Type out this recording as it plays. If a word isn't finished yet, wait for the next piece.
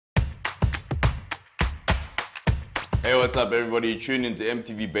Hey, what's up, everybody? Tune into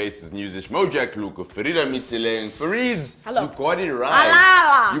MTV Bases News-ish. Mojack Luka, Farieda Nailed It. Faried, Hello. you got it right.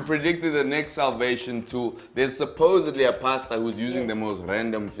 Hello. You predicted the next salvation tool. There's supposedly a pastor who's using the most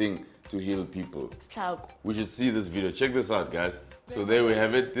random thing to heal people. It's talc. We should see this video. Check this out, guys. So there we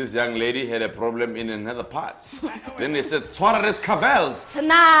have it. This young lady had a problem in another part. Then they said, "Suarez Cavels."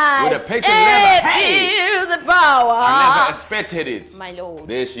 Tonight, With a patent leather. Hey! feel the power. I never expected it. My lord.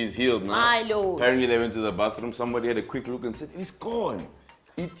 There she's healed now. My lord. Apparently they went to the bathroom. Somebody had a quick look and said, "It's gone.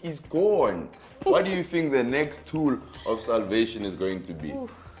 It is gone." What do you think the next tool of salvation is going to be? Ooh.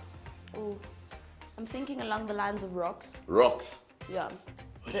 Ooh. I'm thinking along the lines of rocks. Rocks. Yeah.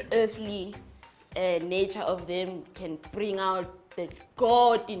 The earthly nature of them can bring out the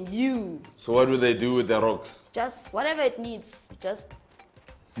God in you. So what do they do with the rocks? Just whatever it needs.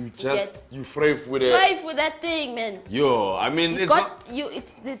 You pray with it. Pray for that thing, man. Yo, I mean, it's not...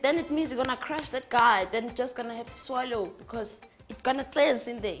 Then it means you're gonna crush that guy. Then you're just gonna have to swallow because it's gonna cleanse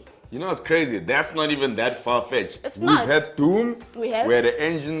in there. You know what's crazy? That's not even that far-fetched. It's not. We've had Doom. We have. We had the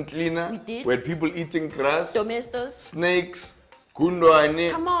engine cleaner. We did. We had people eating grass. Domestos. Snakes.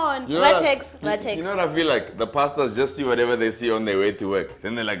 Kundoane. Come on. You know Latex. what, Latex. You know what I feel like? The pastors just see whatever they see on their way to work.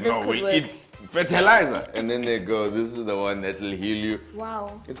 Then they're like, This no, could we work. eat fertilizer. And then they go, this is the one that'll heal you.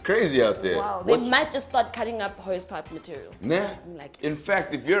 Wow. It's crazy out there. Wow. They might just start cutting up hosepipe material. Nah. I'm like, In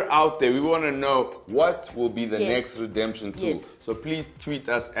fact, if you're out there, we want to know what will be the Yes. next redemption tool. Yes. So please tweet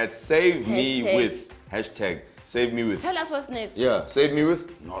us at #SaveMeWith. #SaveMeWith. tell us what's next. Yeah, save me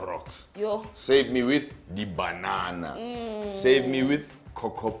with no rocks. Yo. Save me with the banana. Save me with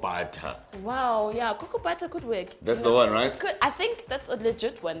cocoa butter. Wow. Yeah. Cocoa butter could work. That's the one, right? I think that's a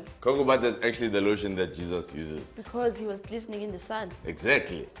legit one Cocoa butter is actually the lotion that Jesus uses. because he was glistening in the sun.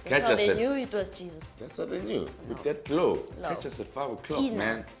 Exactly. That's how they knew it was Jesus. That's how they knew. With that glow. Glow. Catch us at 5 o'clock, Ina.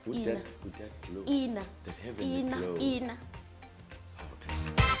 man. With Ina. that glow. Ina. That heavenly Ina. glow. Ina.